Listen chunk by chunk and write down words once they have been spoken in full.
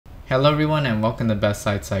Hello everyone and welcome to Best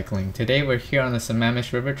Side Cycling. Today we're here on the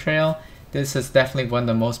Sammamish River Trail. This is definitely one of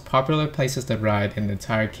the most popular places to ride in the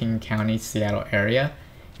entire King County, Seattle area.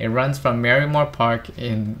 It runs from Marymoor Park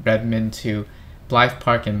in Redmond to Blythe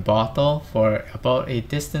Park in Bothell for about a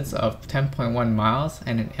distance of 10.1 miles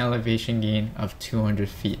and an elevation gain of 200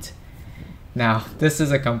 feet. Now, this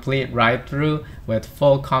is a complete ride-through with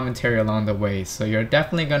full commentary along the way, so you're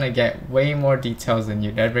definitely going to get way more details than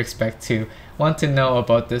you'd ever expect to want to know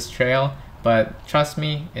about this trail, but trust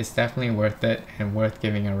me, it's definitely worth it and worth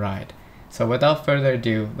giving a ride. So without further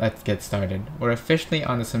ado, let's get started. We're officially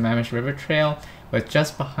on the Sammamish River Trail, with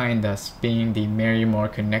just behind us being the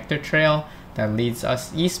Marymoor Connector Trail that leads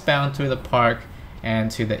us eastbound through the park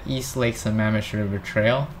and to the East Lake Sammamish River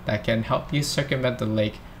Trail that can help you circumvent the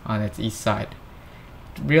lake on its east side.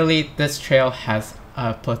 Really, this trail has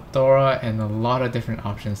a plethora and a lot of different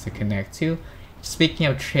options to connect to. Speaking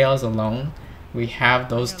of trails alone, we have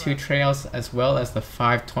those two trails as well as the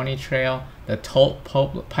 520 trail, the Tolt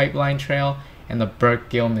Pipeline Trail, and the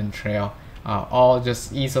Burke-Gilman Trail, all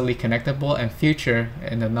just easily connectable, and future,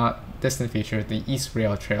 in the not distant future, the East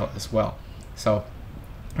Rail Trail as well. So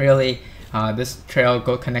really, this trail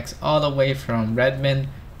connects all the way from Redmond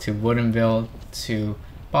to Woodinville to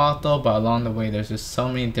Bothell, but along the way there's just so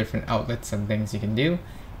many different outlets and things you can do.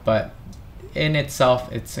 But in itself,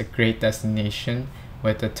 it's a great destination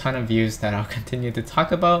with a ton of views that I'll continue to talk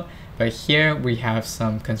about. But here we have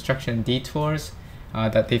some construction detours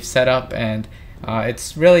that they've set up, and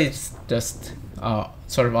it's really just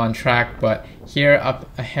sort of on track. But here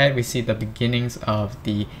up ahead we see the beginnings of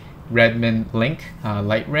the Redmond Link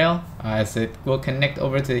light rail, as it will connect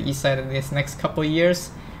over to the east side in this next couple of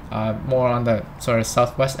years. More on the sort of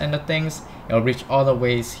southwest end of things. It'll reach all the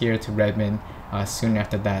ways here to Redmond soon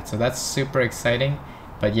after that, so that's super exciting.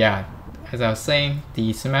 But yeah, as I was saying,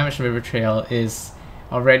 the Sammamish River Trail is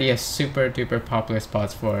already a super duper popular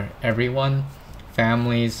spot for everyone,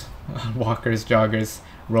 families, walkers, joggers,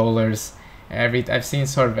 rollers, I've seen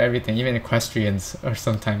sort of everything. Even equestrians are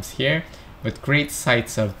sometimes here, with great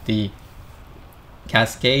sights of the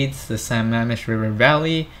Cascades, the Sammamish River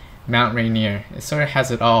Valley, Mount Rainier. It sort of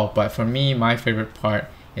has it all, but for me, my favorite part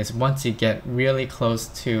is once you get really close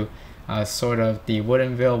to sort of the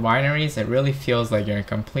Woodinville wineries, it really feels like you're in a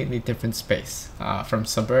completely different space, from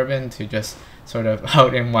suburban to just sort of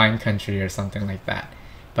out in wine country or something like that.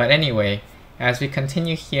 But anyway, as we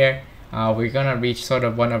continue here, we're gonna reach sort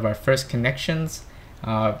of one of our first connections.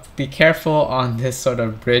 Be careful on this sort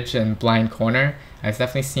of bridge and blind corner. I've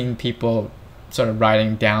definitely seen people sort of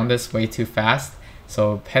riding down this way too fast,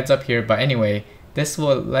 so heads up here. But anyway, this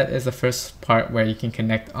is the first part where you can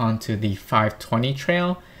connect onto the 520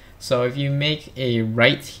 trail. So if you make a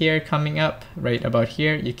right here coming up, right about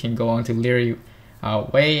here, you can go onto Leary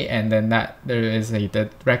Way, and then there is a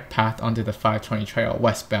direct path onto the 520 trail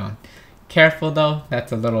westbound. Careful though,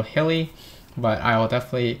 that's a little hilly, but I will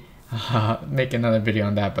definitely make another video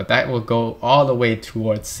on that. But that will go all the way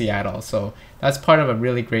towards Seattle, so that's part of a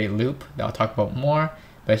really great loop that I'll talk about more.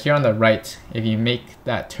 But here on the right, if you make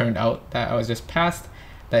that turn out that I was just past,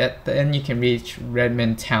 then you can reach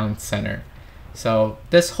Redmond Town Center. So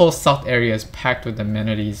this whole south area is packed with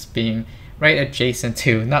amenities, being right adjacent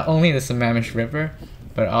to not only the Sammamish River,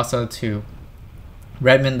 but also to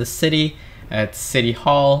Redmond the city, at City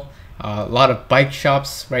Hall, a lot of bike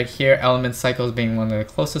shops right here, Element Cycles being one of the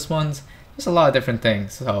closest ones. There's a lot of different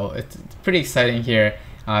things, so it's pretty exciting here,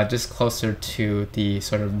 just closer to the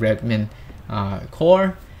sort of Redmond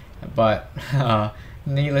core. But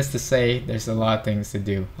needless to say, there's a lot of things to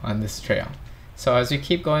do on this trail. So as you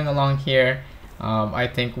keep going along here, I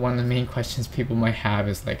think one of the main questions people might have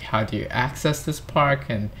is like, how do you access this park,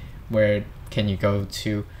 and where can you go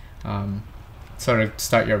to sort of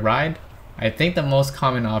start your ride? I think the most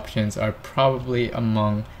common options are probably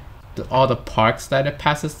among all the parks that it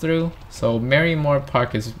passes through. So Marymoor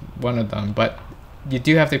Park is one of them, but you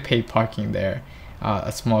do have to pay parking there,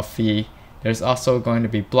 a small fee. There's also going to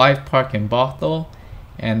be Blythe Park in Bothell,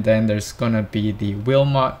 and then there's going to be the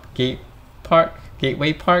Wilmot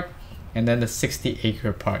Gateway Park, and then the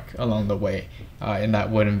 60-acre park along the way in that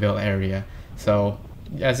Woodinville area. So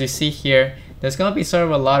as you see here, there's going to be sort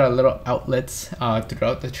of a lot of little outlets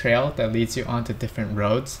throughout the trail that leads you onto different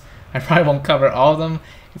roads. I probably won't cover all of them.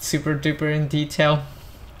 It's super duper in detail,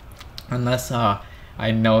 unless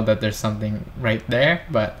I know that there's something right there.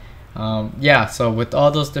 But yeah, so with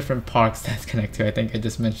all those different parks that's connected to, I think I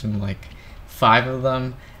just mentioned like 5 of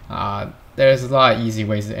them. There's a lot of easy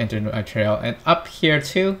ways to enter a trail. And up here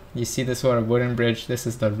too, you see this sort of wooden bridge. This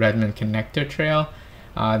is the Redmond Connector Trail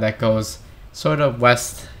that goes sort of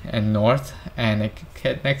west and north, and it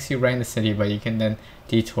connects you right in the city, but you can then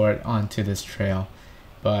detour it onto this trail.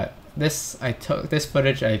 But this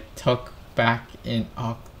footage I took back in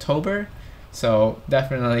October, so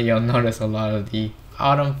definitely you'll notice a lot of the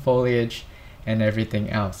autumn foliage and everything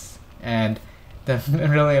else. And the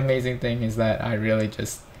really amazing thing is that I really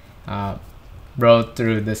just rode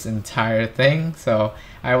through this entire thing. So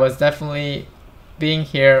I was definitely, being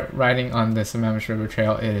here riding on the Sammamish River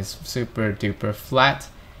Trail, it is super duper flat,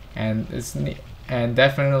 and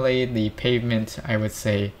definitely the pavement, I would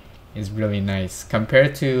say, is really nice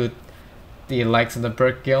compared to the likes of the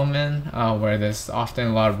Burke Gilman, where there's often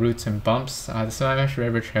a lot of roots and bumps. The Sammamish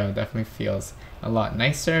River Trail definitely feels a lot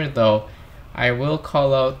nicer, though I will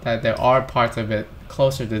call out that there are parts of it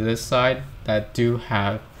closer to this side that do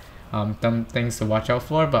have some things to watch out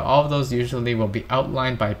for, but all of those usually will be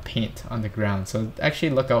outlined by paint on the ground, so actually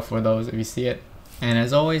look out for those if you see it. And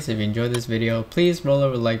as always, if you enjoyed this video, please roll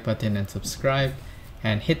over the like button and subscribe,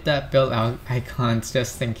 and hit that bell icon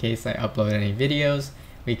just in case I upload any videos.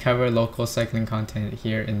 We cover local cycling content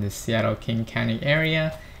here in the Seattle King County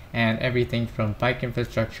area, and everything from bike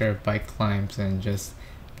infrastructure, bike climbs, and just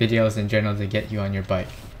videos in general to get you on your bike.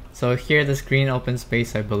 So here, this green open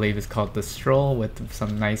space I believe is called the Stroll, with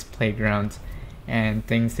some nice playgrounds and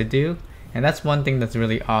things to do. And that's one thing that's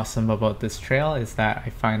really awesome about this trail, is that I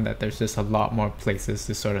find that there's just a lot more places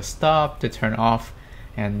to sort of stop, to turn off,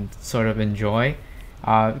 and sort of enjoy.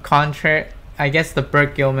 I guess the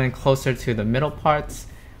Burke Gilman closer to the middle parts,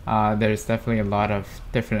 there's definitely a lot of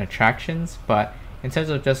different attractions, but in terms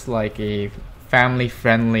of just like a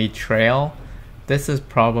family-friendly trail, this is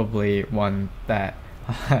probably one that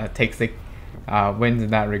takes the wins in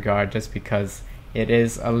that regard, just because it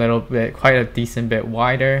is a little bit, quite a decent bit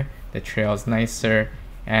wider, the trail's nicer.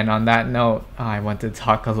 And on that note, I want to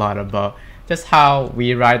talk a lot about just how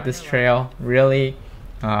we ride this trail. Really,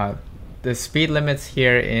 the speed limits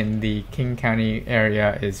here in the King County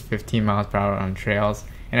area is 15 miles per hour on trails,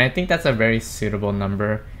 and I think that's a very suitable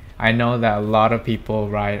number. I know that a lot of people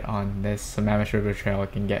ride on this Sammamish River Trail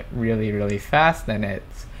can get really, really fast, and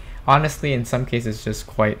it's honestly in some cases just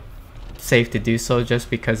quite safe to do so,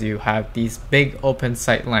 just because you have these big open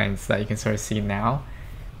sight lines that you can sort of see now.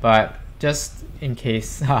 But just in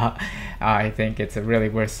case, I think it's really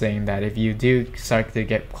worth saying that if you do start to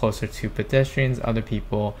get closer to pedestrians, other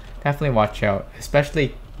people, definitely watch out,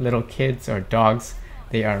 especially little kids or dogs.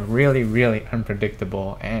 They are really, really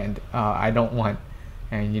unpredictable, and you don't want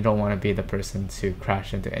to be the person to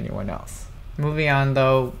crash into anyone else. Moving on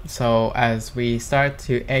though, so as we start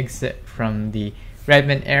to exit from the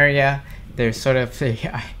Redmond area, there's sort of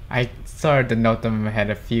I started to note them ahead,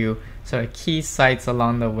 a few sort of key sites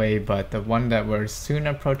along the way, but the one that we're soon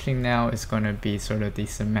approaching now is going to be sort of the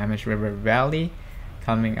Sammamish River Valley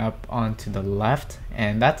coming up onto the left,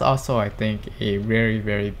 and that's also, I think, a very,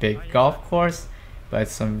 very big golf course, but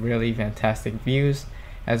some really fantastic views,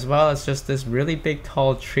 as well as just this really big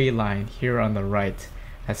tall tree line here on the right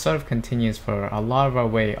that sort of continues for a lot of our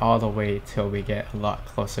way, all the way till we get a lot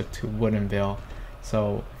closer to Woodinville.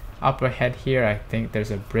 So up ahead here, I think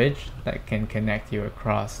there's a bridge that can connect you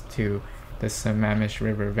across to the Sammamish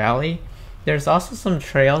River Valley. There's also some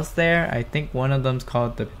trails there. I think one of them's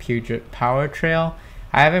called the Puget Power Trail.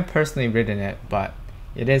 I haven't personally ridden it, but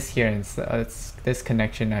it is here, and it's this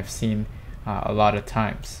connection I've seen a lot of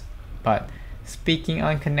times. But speaking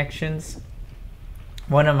on connections,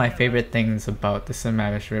 one of my favorite things about the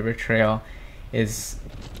Sammamish River Trail is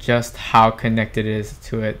just how connected it is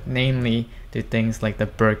to it, namely to things like the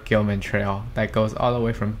Burke Gilman Trail that goes all the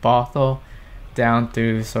way from Bothell down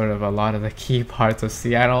through sort of a lot of the key parts of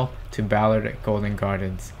Seattle to Ballard at Golden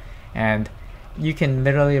Gardens. And you can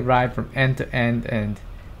literally ride from end to end and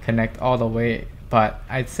connect all the way, but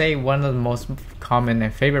I'd say one of the most common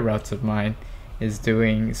and favorite routes of mine is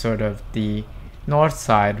doing sort of the north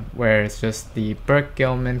side, where it's just the Burke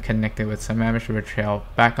Gilman connected with Sammamish River Trail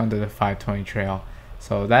back onto the 520 trail.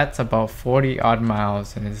 So that's about 40 odd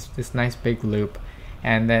miles, and it's this nice big loop.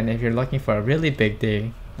 And then if you're looking for a really big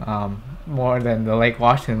day, more than the Lake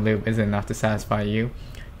Washington loop is enough to satisfy you,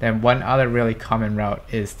 then one other really common route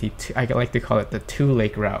is I like to call it the two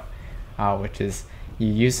lake route, which is you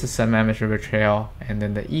use the Sammamish River Trail and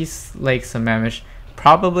then the East Lake Sammamish,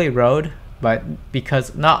 probably road, but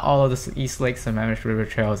because not all of the East Lake Sammamish River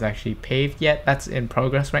Trail is actually paved yet, that's in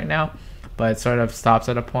progress right now, but it sort of stops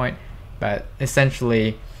at a point. But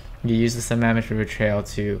essentially, you use the Sammamish River Trail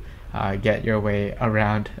to get your way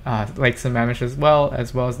around Lake Sammamish as well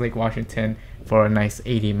as Lake Washington for a nice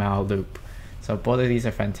 80-mile loop. So both of these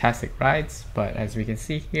are fantastic rides, but as we can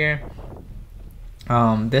see here,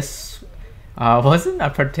 this Wasn't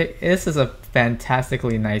a this is a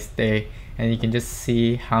fantastically nice day, and you can just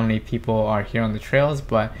see how many people are here on the trails,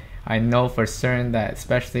 but I know for certain that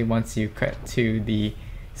especially once you cut to the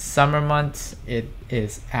summer months, it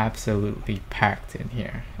is absolutely packed in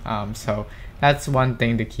here. So that's one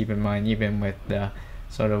thing to keep in mind, even with the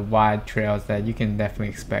sort of wide trails, that you can definitely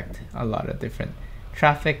expect a lot of different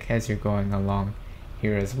traffic as you're going along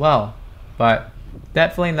here as well. But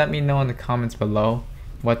definitely let me know in the comments below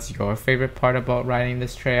what's your favorite part about riding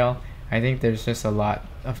this trail. I think there's just a lot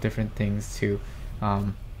of different things to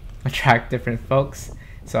attract different folks,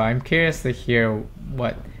 so I'm curious to hear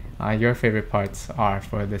what your favorite parts are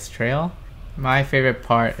for this trail. My favorite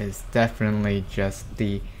part is definitely just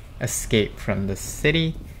the escape from the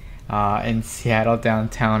city. In Seattle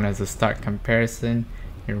downtown, as a stark comparison,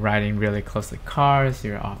 you're riding really close to cars,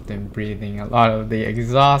 you're often breathing a lot of the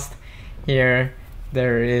exhaust. Here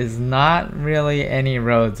there is not really any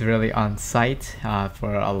roads really on site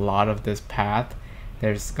for a lot of this path.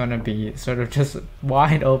 There's gonna be sort of just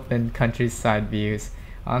wide open countryside views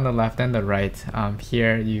on the left and the right.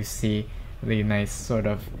 Here you see the nice sort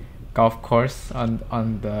of golf course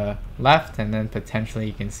on the left, and then potentially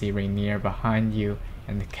you can see Rainier behind you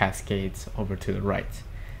and the Cascades over to the right.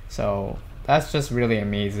 So that's just really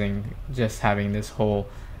amazing, just having this whole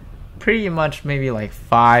pretty much maybe like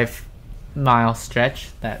 5-mile stretch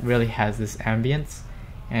that really has this ambience,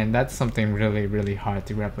 and that's something really hard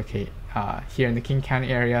to replicate here in the King County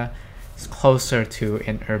area. It's closer to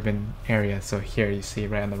an urban area, so here you see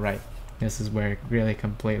right on the right, this is where it really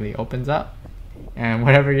completely opens up, and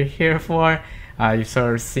whatever you're here for, you've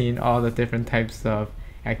sort of seen all the different types of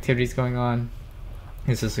activities going on.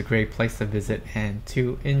 This is a great place to visit and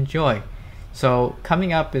to enjoy. So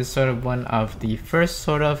coming up is sort of one of the first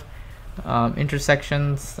sort of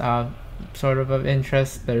intersections sort of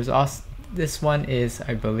interest. There's also, this one is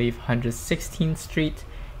I believe 116th Street,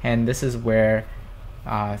 and this is where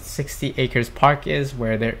 60 Acres Park is,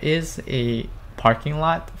 where there is a parking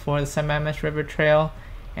lot for the Sammamish River Trail,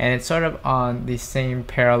 and it's sort of on the same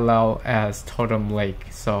parallel as Totem Lake.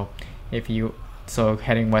 So if you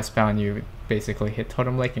heading westbound, you basically hit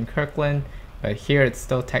Totem Lake in Kirkland, but here it's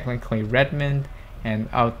still technically Redmond, and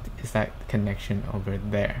out is that connection over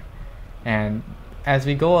there. And as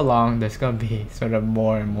we go along, there's going to be sort of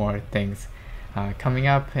more and more things coming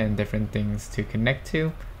up and different things to connect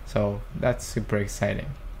to, so that's super exciting.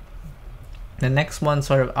 The next one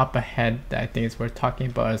sort of up ahead that I think is worth talking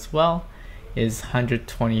about as well is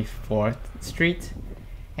 124th Street,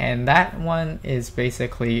 and that one is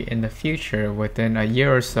basically in the future, within a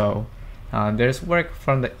year or so. There's work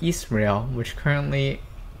from the East Rail, which currently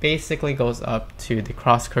basically goes up to the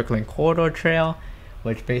Cross Kirkland Corridor Trail,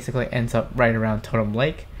 which basically ends up right around Totem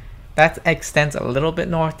Lake. That extends a little bit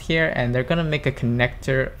north here, and they're gonna make a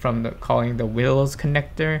connector from calling the Willows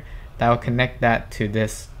Connector that will connect that to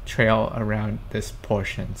this trail around this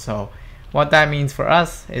portion. So what that means for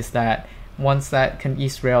us is that once that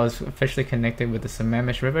East Rail is officially connected with the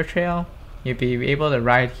Sammamish River Trail, you'll be able to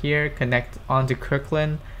ride here, connect onto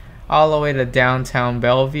Kirkland, all the way to downtown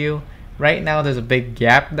Bellevue. Right now there's a big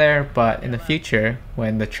gap there, but in the future,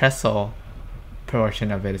 when the trestle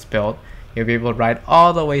portion of it is built, you'll be able to ride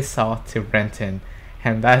all the way south to Renton,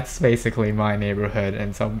 and that's basically my neighborhood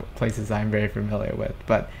and some places I'm very familiar with.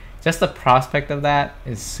 But just the prospect of that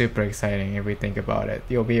is super exciting if we think about it.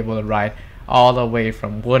 You'll be able to ride all the way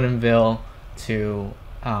from Woodinville to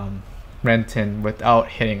Renton without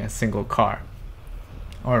hitting a single car,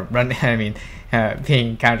 or being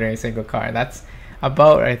encountering a single car. That's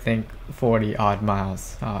about, I think, 40 odd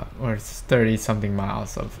miles or 30 something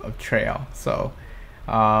miles of trail. So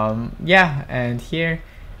yeah, and here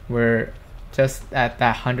we're just at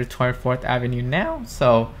that 124th Avenue now,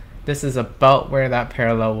 so this is about where that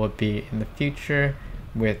parallel will be in the future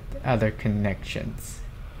with other connections.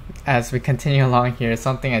 As we continue along here,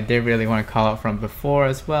 something I did really want to call out from before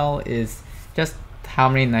as well is just how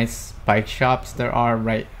many nice bike shops there are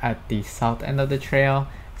right at the south end of the trail.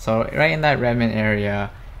 So right in that Redmond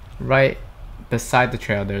area, right beside the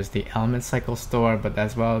trail, there's the Element Cycle store, but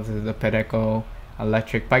as well as the Pedeco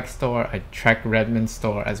electric bike store, a Trek Redmond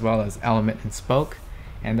store, as well as Element and Spoke,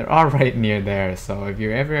 and they're all right near there. So if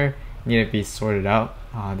you ever need to be sorted out,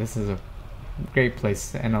 this is a great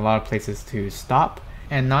place and a lot of places to stop.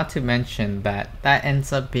 And not to mention that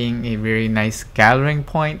ends up being a very nice gathering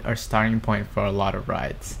point or starting point for a lot of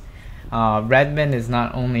rides. Redmond is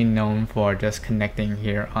not only known for just connecting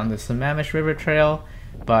here on the Sammamish River Trail,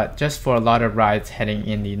 but just for a lot of rides heading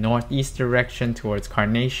in the northeast direction towards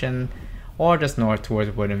Carnation, or just north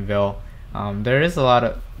towards Woodinville. There is a lot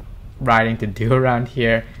of riding to do around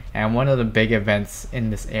here, And one of the big events in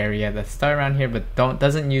this area that start around here but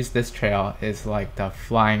doesn't use this trail is like the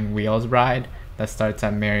Flying Wheels ride that starts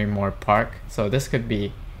at Marymoor Park. So this could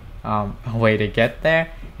be a way to get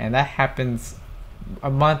there, and that happens a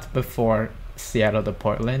month before Seattle to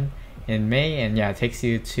Portland in May. And yeah, it takes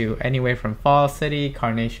you to anywhere from Falls City,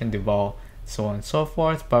 Carnation, Duval, so on and so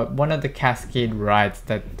forth. But one of the Cascade rides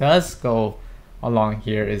that does go along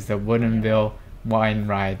here is the Woodinville wine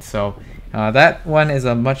ride. So that one is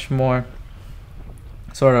a much more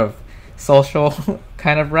sort of social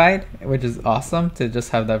kind of ride, which is awesome to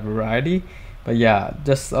just have that variety. But yeah,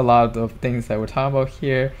 just a lot of things that we're talking about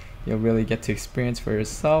here you'll really get to experience for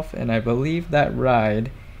yourself. And I believe that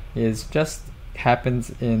ride is just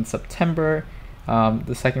happens in September,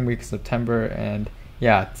 the second week of September, and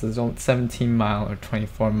yeah, it's a 17-mile or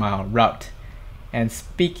 24-mile route. And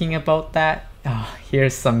speaking about that,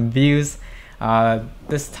 here's some views.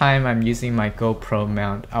 This time I'm using my GoPro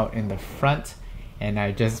mount out in the front, and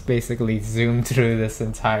I just basically zoomed through this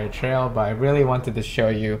entire trail, but I really wanted to show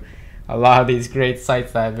you a lot of these great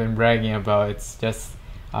sights that I've been bragging about. It's just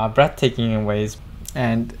breathtaking in ways.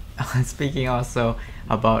 And speaking also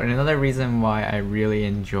about another reason why I really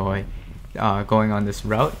enjoy going on this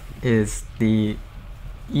route is the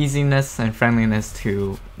easiness and friendliness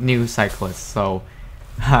to new cyclists. So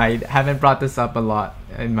I haven't brought this up a lot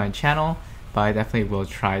in my channel, but I definitely will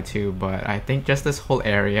try to. But I think just this whole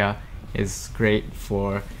area is great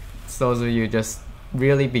for those of you just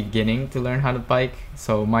really beginning to learn how to bike.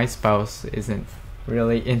 So my spouse isn't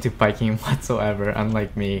really into biking whatsoever,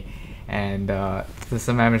 unlike me, and the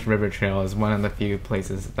Sammamish River Trail is one of the few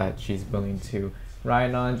places that she's willing to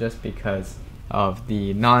ride on, just because of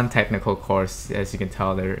the non-technical course. As you can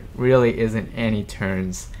tell, there really isn't any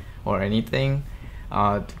turns or anything.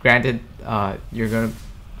 Granted, you're going to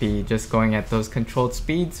be just going at those controlled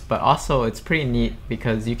speeds, but also it's pretty neat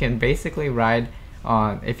because you can basically ride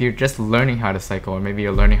on, if you're just learning how to cycle, or maybe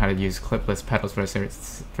you're learning how to use clipless pedals for the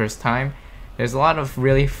first time, there's a lot of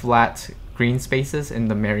really flat green spaces in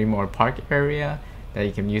the Marymoor Park area that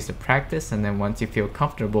you can use to practice. And then once you feel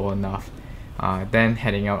comfortable enough, then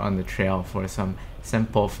heading out on the trail for some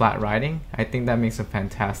simple flat riding. I think that makes a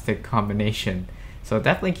fantastic combination. So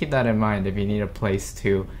definitely keep that in mind if you need a place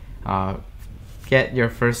to get your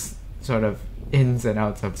first sort of ins and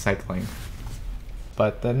outs of cycling.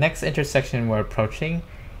 But the next intersection we're approaching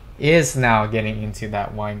is now getting into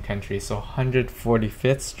that wine country, so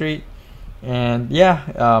 145th Street. And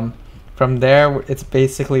yeah, from there it's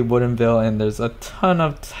basically Woodinville, and there's a ton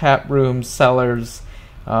of tap rooms, cellars,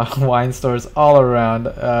 wine stores all around.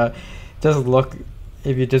 Just look,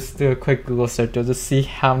 if you just do a quick Google search, you'll just see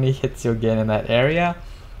how many hits you'll get in that area.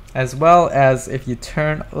 As well as if you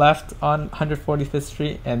turn left on 145th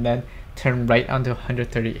Street and then turn right onto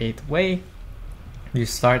 138th Way, you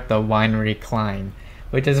start the winery climb,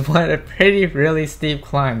 which is a really steep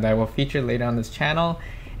climb that I will feature later on this channel,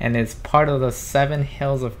 and it's part of the 7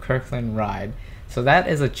 Hills of Kirkland ride. So that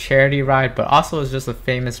is a charity ride, but also is just a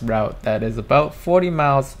famous route that is about 40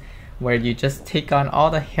 miles where you just take on all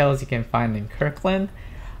the hills you can find in Kirkland.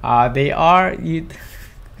 They are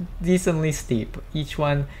decently steep, each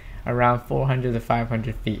one around 400 to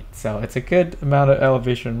 500 feet. So it's a good amount of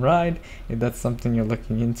elevation ride if that's something you're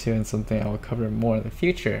looking into, and something I will cover more in the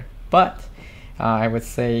future. But I would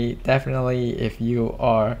say definitely if you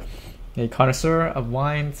are a connoisseur of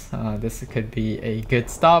wines, this could be a good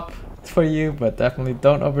stop for you, but definitely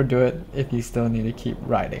don't overdo it if you still need to keep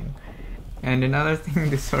riding. And another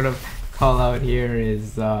thing to sort of call out here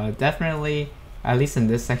is definitely, at least in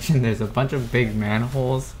this section, there's a bunch of big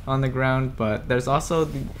manholes on the ground, but there's also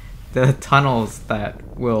the tunnels that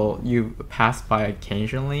you pass by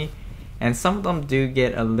occasionally, and some of them do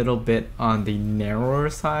get a little bit on the narrower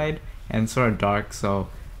side and sort of dark, so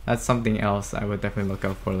that's something else I would definitely look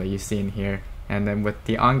out for, like you see in here. And then with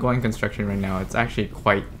the ongoing construction right now, it's actually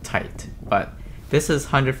quite tight. But this is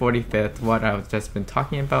 145th, what I've just been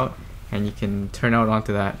talking about, and you can turn out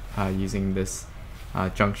onto that using this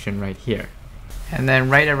junction right here. And then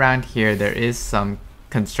right around here, there is some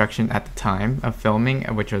construction at the time of filming,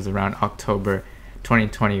 which was around October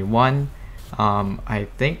 2021. I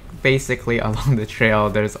think basically along the trail,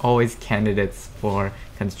 there's always candidates for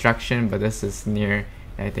construction, but this is near,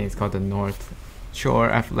 I think it's called the North Shore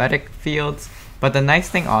Athletic Fields. But the nice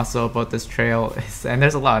thing also about this trail is, and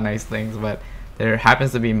there's a lot of nice things, but there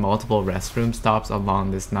happens to be multiple restroom stops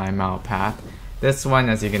along this 9-mile path. This one,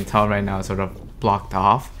 as you can tell right now, is sort of blocked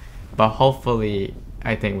off, but hopefully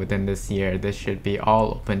I think within this year this should be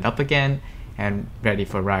all opened up again and ready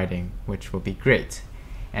for riding, which will be great.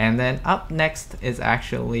 And then up next is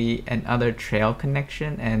actually another trail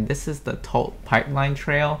connection, and this is the Tolt Pipeline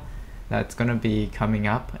Trail. that's gonna be coming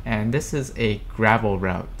up, and this is a gravel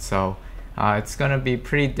route, so it's gonna be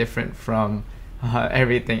pretty different from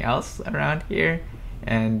everything else around here.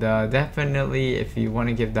 And definitely, if you want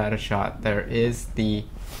to give that a shot, there is the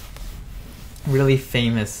really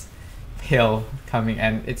famous hill coming,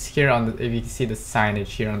 and it's here on the, if you can see the signage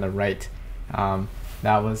here on the right,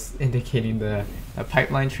 that was indicating the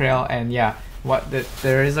pipeline trail. And yeah,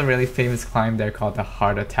 there is a really famous climb there called the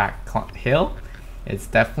Heart Attack Hill. It's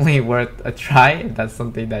definitely worth a try if that's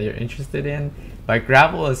something that you're interested in. But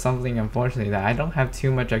gravel is something, unfortunately, that I don't have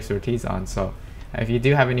too much expertise on, so if you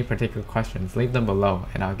do have any particular questions, leave them below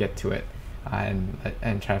and I'll get to it and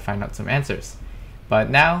try to find out some answers. But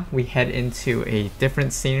now we head into a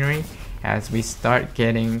different scenery as we start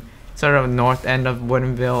getting sort of north end of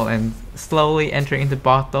Woodinville and slowly entering into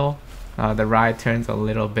Bothell. The ride turns a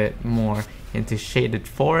little bit more into shaded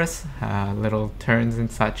forest, little turns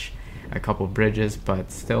and such, a couple bridges,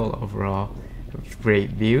 but still overall great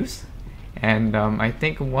views. And I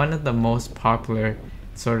think one of the most popular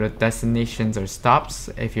sort of destinations or stops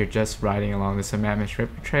if you're just riding along the Sammamish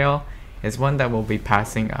River Trail is one that we'll be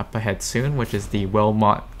passing up ahead soon, which is the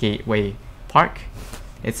Wilmot Gateway Park.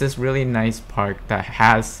 It's this really nice park that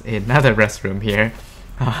has another restroom here.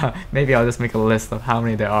 Maybe I'll just make a list of how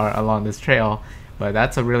many there are along this trail, but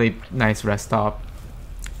that's a really nice rest stop.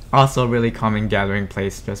 Also a really common gathering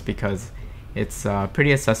place just because it's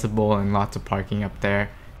pretty accessible and lots of parking up there.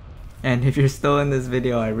 And if you're still in this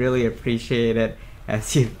video, I really appreciate it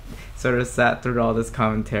as you sort of sat through all this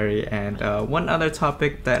commentary. And one other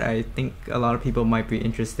topic that I think a lot of people might be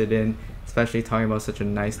interested in, especially talking about such a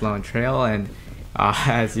nice long trail, and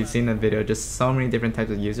as you've seen in the video, just so many different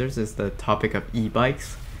types of users, is the topic of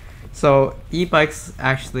e-bikes. So e-bikes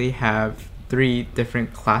actually have 3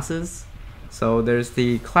 different classes. So there's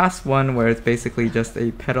the class 1, where it's basically just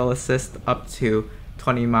a pedal assist up to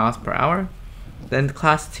 20 miles per hour. Then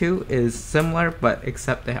class 2 is similar, but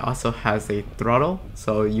except it also has a throttle,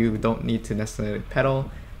 so you don't need to necessarily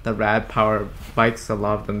pedal. The rad power bikes, a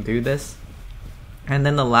lot of them do this. And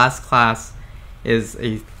then the last class is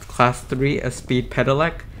a class 3, a speed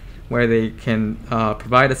pedelec, where they can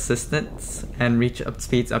provide assistance and reach up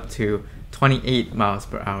speeds up to 28 miles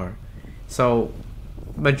per hour. So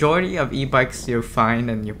majority of e-bikes you'll find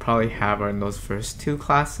and you probably have are in those first 2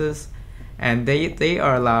 classes, and they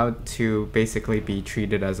are allowed to basically be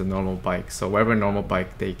treated as a normal bike. So whatever normal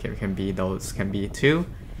bike they can be, those can be too.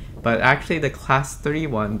 But actually the class 3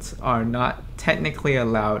 ones are not technically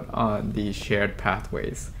allowed on the shared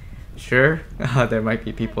pathways. Sure, there might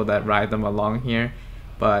be people that ride them along here,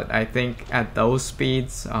 but I think at those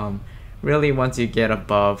speeds, really once you get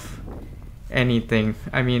above anything,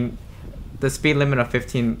 I mean, the speed limit of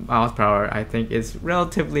 15 miles per hour I think is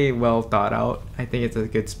relatively well thought out. I think it's a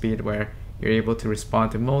good speed where you're able to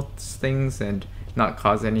respond to most things and not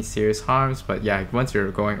cause any serious harms. But yeah, once you're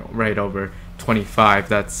going right over 25,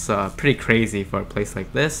 that's pretty crazy for a place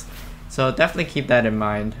like this. So definitely keep that in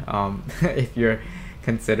mind if you're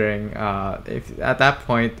considering, if at that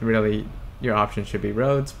point really your option should be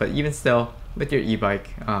roads. But even still, with your e-bike,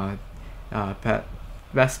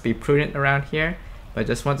 best be prudent around here. But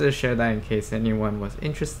just wanted to share that in case anyone was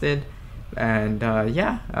interested. And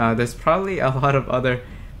there's probably a lot of other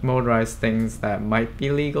motorized things that might be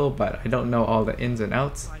legal, but I don't know all the ins and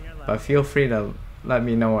outs. But feel free to let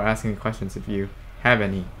me know or ask me questions if you have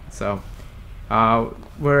any. So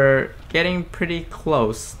we're getting pretty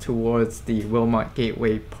close towards the Wilmot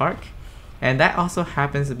Gateway Park, and that also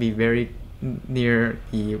happens to be very near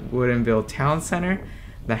the Woodinville Town Center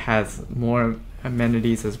that has more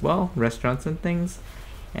amenities as well, restaurants and things.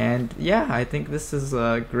 And yeah, I think this is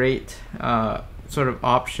a great sort of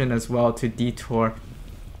option as well to detour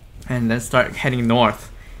and then start heading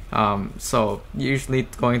north. So usually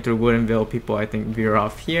going through Woodinville, people I think veer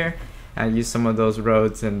off here and use some of those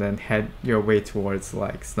roads and then head your way towards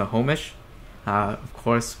like Snohomish. Of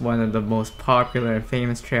course, one of the most popular and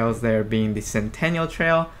famous trails there being the Centennial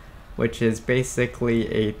Trail, which is basically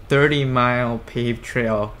a 30-mile paved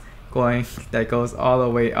trail that goes all the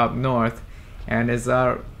way up north, and is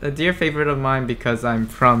a dear favorite of mine because I'm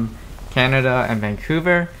from Canada and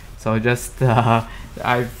Vancouver. So just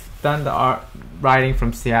I've done the riding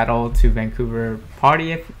from Seattle to Vancouver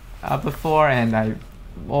party before, and I'm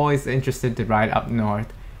always interested to ride up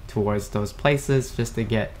north towards those places just to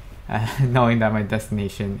get knowing that my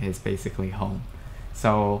destination is basically home.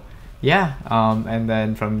 So yeah, and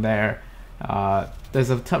then from there there's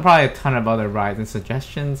probably a ton of other rides and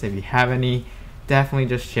suggestions. If you have any, definitely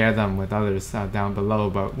just share them with others down below.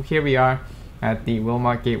 But here we are at the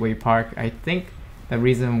Wilmot Gateway Park. I think the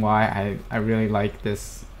reason why I really like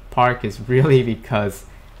this park is really because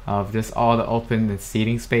of just all the open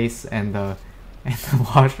seating space, and the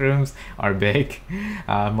washrooms are big,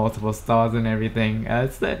 multiple stalls and everything.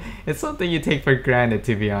 It's something you take for granted,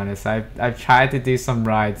 to be honest. I've tried to do some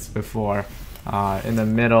rides before in the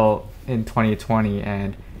middle in 2020,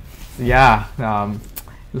 and yeah,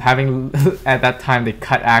 having at that time they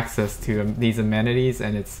cut access to these amenities,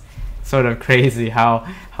 and it's sort of crazy how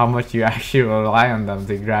much you actually rely on them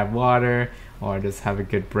to grab water or just have a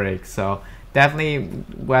good break. So definitely,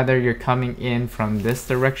 whether you're coming in from this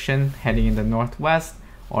direction heading in the northwest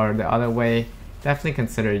or the other way, definitely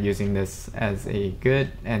consider using this as a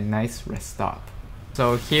good and nice rest stop.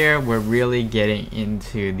 So here we're really getting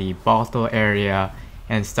into the Balto area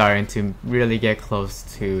and starting to really get close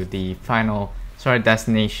to the final sort of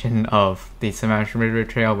destination of the Sammamish River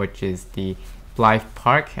Trail, which is the Blythe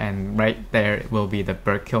Park, and right there will be the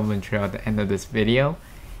Burke-Gilman Trail at the end of this video.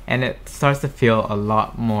 And it starts to feel a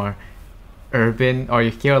lot more urban, or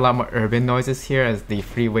you hear a lot more urban noises here, as the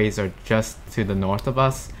freeways are just to the north of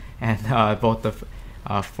us, and both the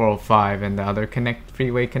 405 and the other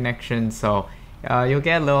freeway connection. So you'll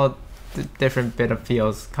get a little different bit of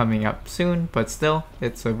feels coming up soon, but still,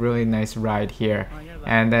 it's a really nice ride here.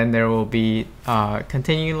 And then there will be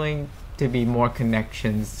continuing to be more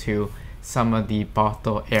connections to some of the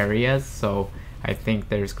Balto areas. So I think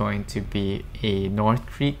there's going to be a North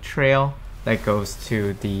Creek Trail that goes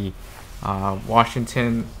to the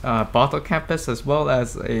Washington Balto campus, as well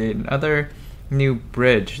as another new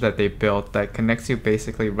bridge that they built that connects you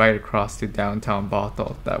basically right across to downtown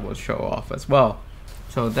Balto that will show off as well.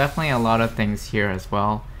 So definitely a lot of things here as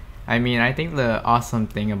well. I mean, I think the awesome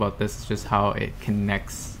thing about this is just how it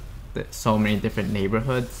connects so many different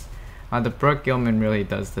neighborhoods. The Burke-Gilman really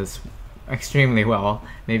does this extremely well,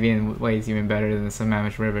 maybe in ways even better than the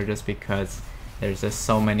Sammamish River, just because there's just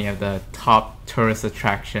so many of the top tourist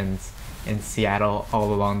attractions in Seattle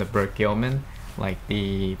all along the Burke-Gilman, like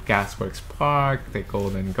the Gasworks Park, the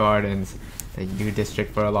Golden Gardens, the U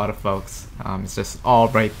District for a lot of folks. It's just all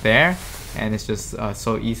right there, and it's just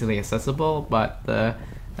so easily accessible. But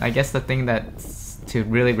I guess the thing that's to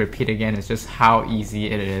really repeat again is just how easy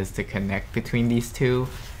it is to connect between these two.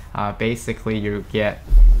 Basically, you get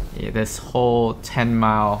this whole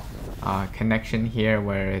 10-mile connection here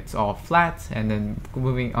where it's all flat, and then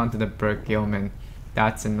moving on to the Burke-Gilman,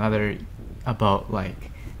 that's another about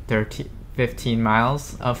like 15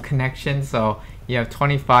 miles of connection. So you have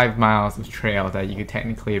 25 miles of trail that you could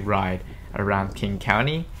technically ride around King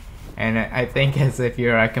County. And I think as if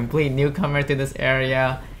you're a complete newcomer to this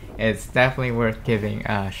area, it's definitely worth giving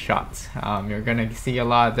a shot. You're gonna see a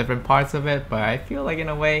lot of different parts of it, but I feel like in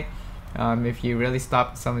a way, if you really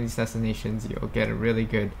stop at some of these destinations, you'll get a really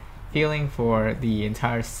good feeling for the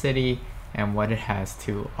entire city and what it has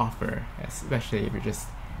to offer, especially if you're just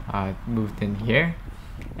moved in here.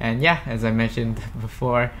 And yeah, as I mentioned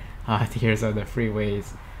before, here's are the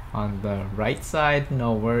freeways on the right side.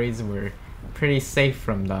 No worries, we're pretty safe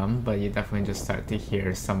from them, but you definitely just start to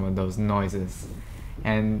hear some of those noises.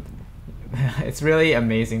 And it's really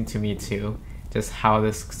amazing to me too, just how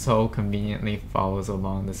this so conveniently follows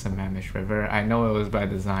along the Sammamish River. I know it was by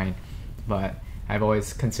design, but I've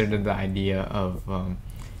always considered the idea of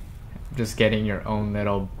just getting your own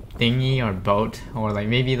little dinghy or boat, or like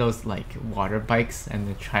maybe those like water bikes, and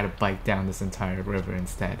then try to bike down this entire river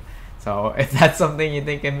instead. So if that's something you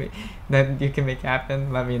think that you can make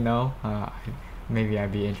happen, let me know. Maybe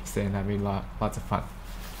I'd be interested, and that'd be lots of fun.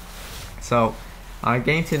 So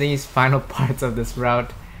getting to these final parts of this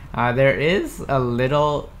route, there is a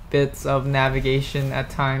little bits of navigation at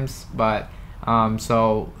times, but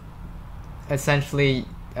so essentially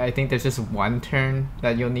I think there's just one turn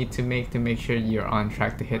that you'll need to make sure you're on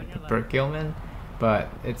track to hit the Burke-Gilman, but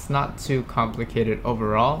it's not too complicated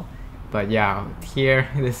overall. But yeah, here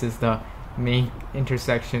this is the main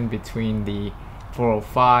intersection between the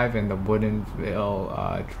 405 and the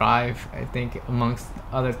Woodinville Drive, I think, amongst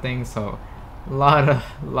other things. So a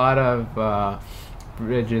lot of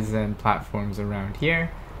bridges and platforms around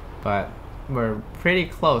here, but we're pretty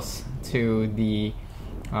close to the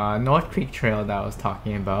North Creek Trail that I was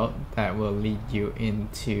talking about, that will lead you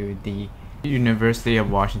into the University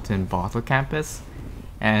of Washington Balto campus.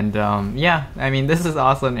 And yeah, I mean, this is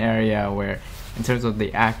also an area where, in terms of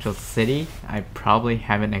the actual city, I probably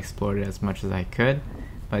haven't explored it as much as I could.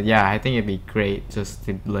 But yeah, I think it'd be great just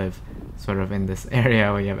to live sort of in this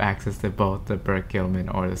area where you have access to both the Burke-Gilman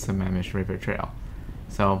or the Sammamish River Trail.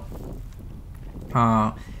 So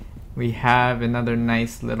we have another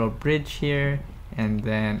nice little bridge here, and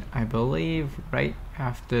then I believe right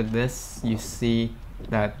after this you see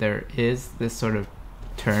that there is this sort of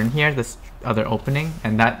turn here, this other opening,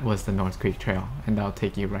 and that was the North Creek Trail, and that'll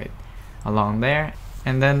take you right along there.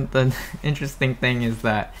 And then the interesting thing is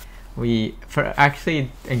that we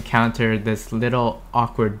actually encountered this little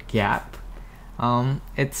awkward gap.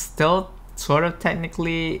 It's still sort of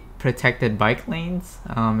technically protected bike lanes.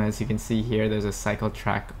 As you can see here, there's a cycle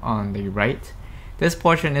track on the right. This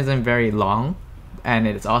portion isn't very long, and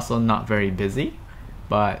it's also not very busy.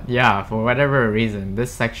 But yeah, for whatever reason,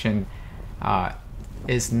 this section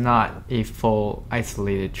is not a full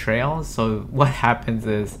isolated trail. So what happens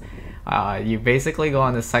is you basically go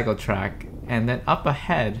on the cycle track, and then up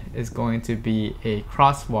ahead is going to be a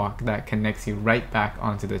crosswalk that connects you right back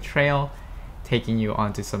onto the trail, taking you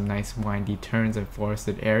onto some nice windy turns and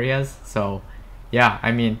forested areas. So yeah,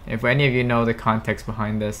 I mean, if any of you know the context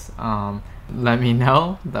behind this, let me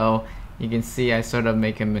know. Though you can see I sort of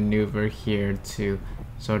make a maneuver here to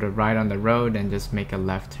sort of ride on the road and just make a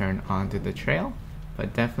left turn onto the trail.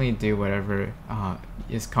 But definitely do whatever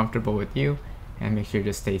is comfortable with you, and make sure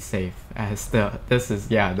to stay safe, as this is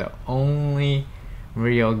the only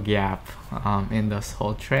real gap in this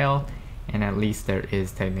whole trail, and at least there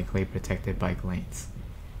is technically protected bike lanes.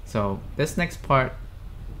 So this next part,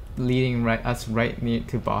 leading us right near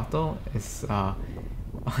to Bothell, is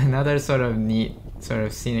another sort of neat sort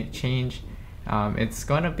of scenic change. It's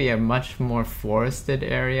going to be a much more forested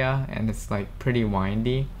area, and it's like pretty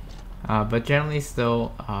windy, but generally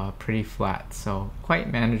still pretty flat, so quite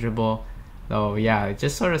manageable. Though yeah, it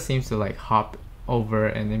just sort of seems to like hop over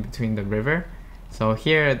and in between the river. So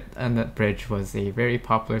here on that bridge was a very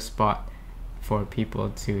popular spot for people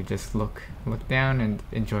to just look down and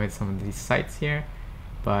enjoy some of these sights here.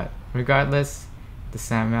 But regardless, the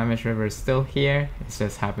Sammamish River is still here. It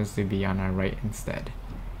just happens to be on our right instead.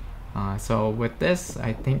 So with this,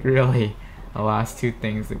 I think really the last two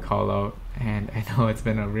things to call out, and I know it's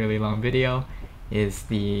been a really long video, is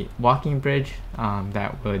the walking bridge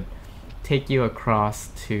that would take you across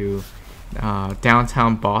to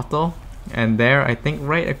downtown Bothell. And there, I think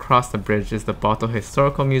right across the bridge is the Bothell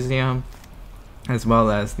Historical Museum, as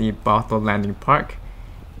well as the Bothell Landing Park.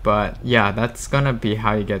 But yeah, that's gonna be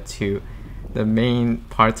how you get to the main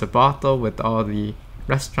parts of Bothell with all the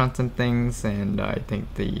restaurants and things, and I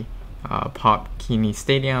think the Pop Keeney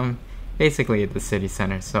Stadium, basically at the city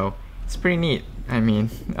center. So it's pretty neat. I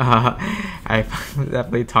mean, I've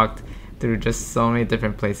definitely talked through just so many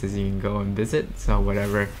different places you can go and visit. So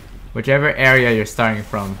whichever area you're starting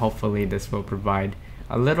from, hopefully this will provide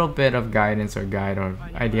a little bit of guidance or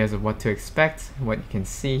ideas of what to expect, what you can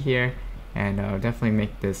see here, and definitely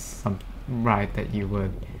make this some ride that you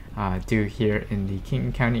would do here in the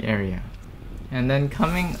King County area. And then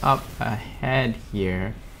coming up ahead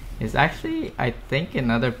here is actually, I think,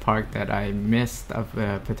 another park that I missed of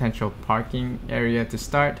a potential parking area to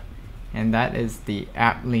start, and that is the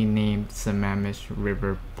aptly named Sammamish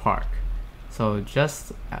River Park. So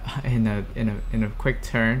just in a quick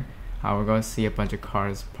turn, we're going to see a bunch of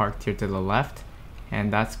cars parked here to the left,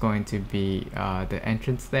 and that's going to be the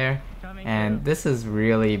entrance there. And this is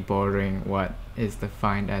really bordering what is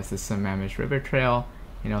defined as the Sammamish River Trail,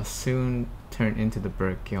 soon turn into the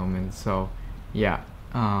Burke Gilman. So yeah,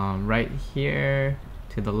 right here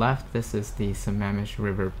to the left, this is the Sammamish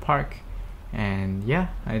River Park. And yeah,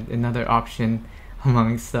 another option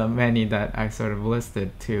amongst many that I sort of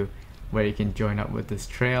listed to where you can join up with this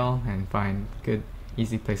trail and find good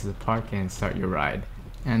easy places to park and start your ride.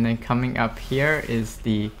 And then coming up here is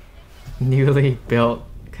the newly built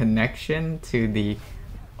connection to the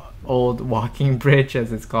old walking bridge,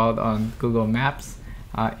 as it's called on Google Maps,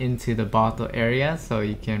 into the Bothell area. So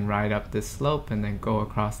you can ride up this slope and then go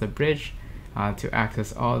across the bridge to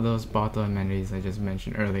access all those Bothell amenities I just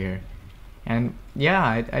mentioned earlier. And yeah,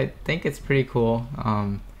 I think it's pretty cool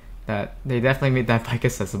that they definitely made that bike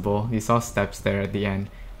accessible. You saw steps there at the end,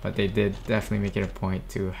 but they did definitely make it a point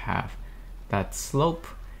to have that slope.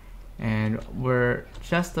 And we're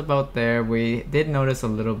just about there. We did notice a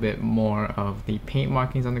little bit more of the paint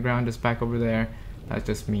markings on the ground just back over there. That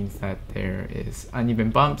just means that there is uneven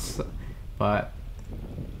bumps, but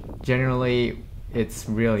generally it's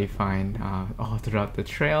really fine all throughout the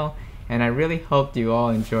trail. And I really hoped you all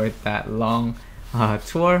enjoyed that long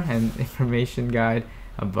tour and information guide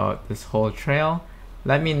about this whole trail.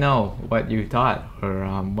 Let me know what you thought, or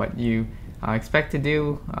what you expect to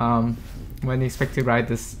do when you expect to ride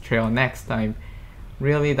this trail next time.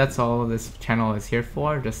 Really, that's all this channel is here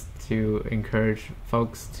for, just to encourage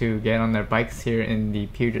folks to get on their bikes here in the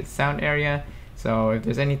Puget Sound area. So if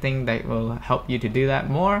there's anything that will help you to do that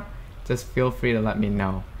more, just feel free to let me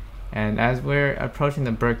know. And as we're approaching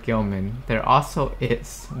the Burke Gilman, there also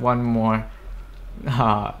is one more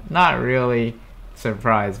not really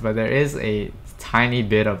surprised, but there is a tiny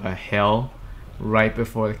bit of a hill right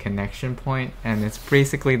before the connection point, and it's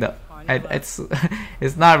basically it's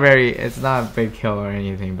it's not a big hill or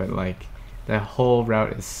anything, but like the whole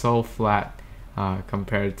route is so flat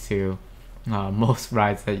compared to most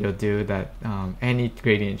rides that you'll do, that any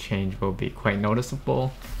gradient change will be quite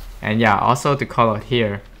noticeable. And yeah, also to call out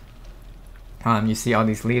here, you see all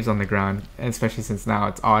these leaves on the ground, especially since now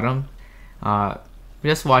it's autumn.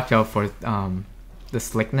 Just watch out for the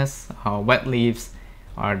slickness. Wet leaves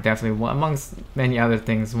are definitely, amongst many other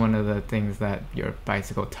things, one of the things that your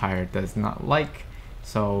bicycle tire does not like.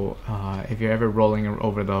 So if you're ever rolling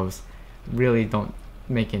over those, really don't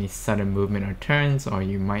make any sudden movement or turns, or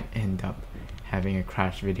you might end up having a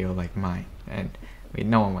crash video like mine, and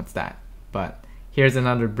no one wants that. But here's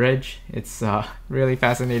another bridge. It's really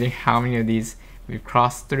fascinating how many of these we've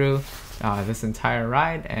crossed through this entire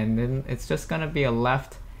ride, and then it's just gonna be a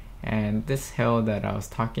left, and this hill that I was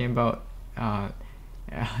talking about,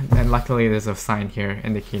 and luckily there's a sign here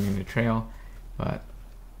indicating the trail. But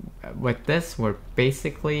with this, we're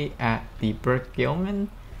basically at the Burke Gilman,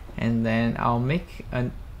 and then I'll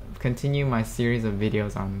continue my series of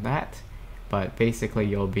videos on that. But basically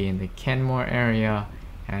you'll be in the Kenmore area,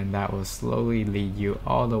 and that will slowly lead you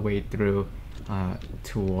all the way through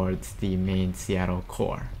towards the main Seattle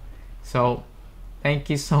core. So thank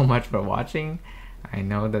you so much for watching. I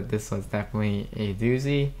know that this was definitely a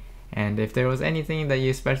doozy, and if there was anything that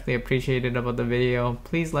you especially appreciated about the video,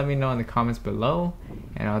 please let me know in the comments below,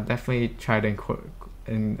 and I'll definitely try to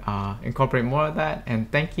incorporate more of that.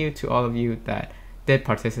 And thank you to all of you that did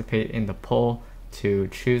participate in the poll to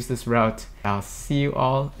choose this route. I'll see you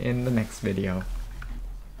all in the next video.